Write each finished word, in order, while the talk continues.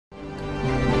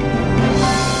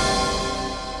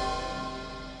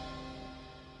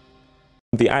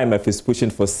The IMF is pushing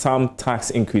for some tax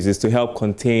increases to help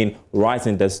contain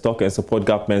rising debt stock and support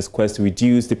government's quest to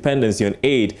reduce dependency on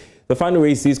aid. The fund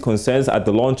raised these concerns at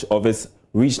the launch of its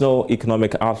Regional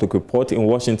Economic Outlook report in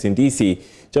Washington, D.C.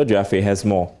 JoyNews has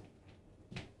more.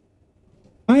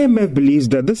 IMF believes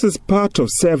that this is part of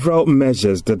several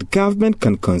measures that government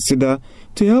can consider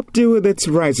to help deal with its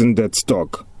rising debt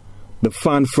stock. The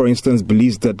fund, for instance,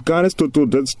 believes that Ghana's total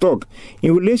debt stock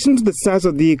in relation to the size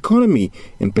of the economy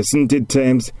in percentage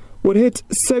terms would hit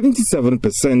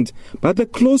 77% by the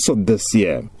close of this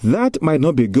year. That might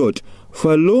not be good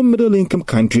for a low middle-income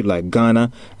country like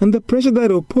Ghana and the pressure that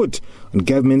it will put on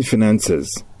government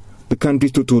finances. The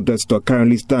country's total debt stock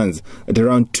currently stands at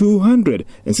around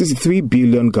 263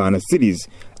 billion Ghana cedis,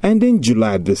 ending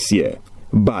July this year.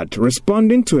 But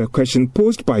responding to a question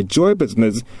posed by Joy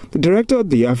Business, the director of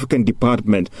the African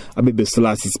Department, Abebe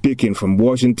Selassie, speaking from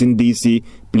Washington, D.C.,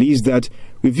 believes that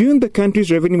reviewing the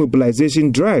country's revenue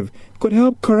mobilization drive could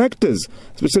help correct this,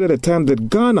 especially at a time that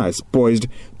Ghana is poised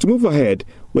to move ahead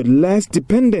with less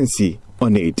dependency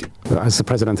on aid. As the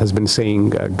president has been saying,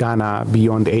 Ghana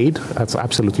beyond aid, that's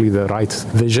absolutely the right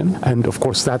vision. And of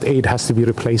course, that aid has to be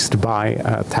replaced by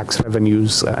tax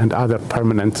revenues and other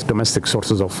permanent domestic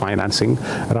sources of financing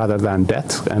rather than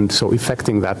debt. And so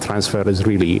effecting that transfer is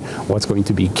really what's going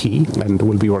to be key. And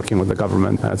we'll be working with the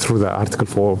government through the Article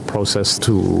 4 process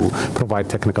to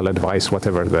provide technical advice,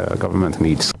 whatever the government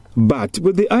needs. But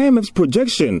with the IMF's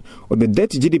projection of the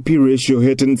debt-to-GDP ratio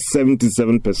hitting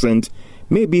 77%,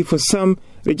 maybe for some,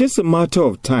 it's just a matter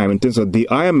of time in terms of the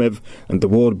IMF and the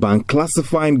World Bank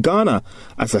classifying Ghana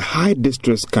as a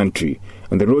high-distress country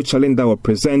and the real challenge that will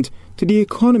present to the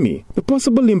economy, the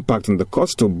possible impact on the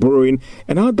cost of borrowing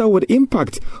and how that would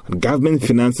impact on government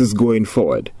finances going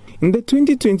forward. In the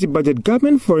 2020 budget,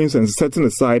 government, for instance, is setting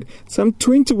aside some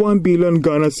 21 billion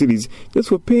Ghana cedis just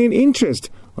for paying interest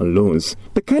on loans.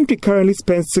 The country currently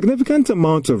spends significant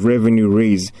amounts of revenue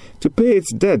raised to pay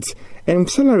its debts and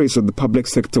salaries of the public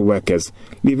sector workers,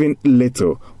 leaving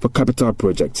little for capital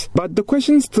projects. But the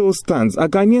question still stands, are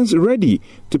Ghanaians ready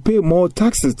to pay more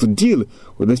taxes to deal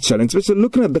with this challenge, especially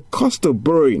looking at the cost of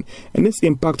borrowing and its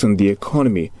impact on the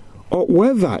economy? Or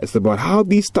whether it's about how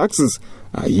these taxes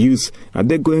are used, are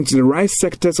they going to the right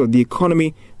sectors of the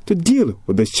economy to deal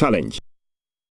with this challenge?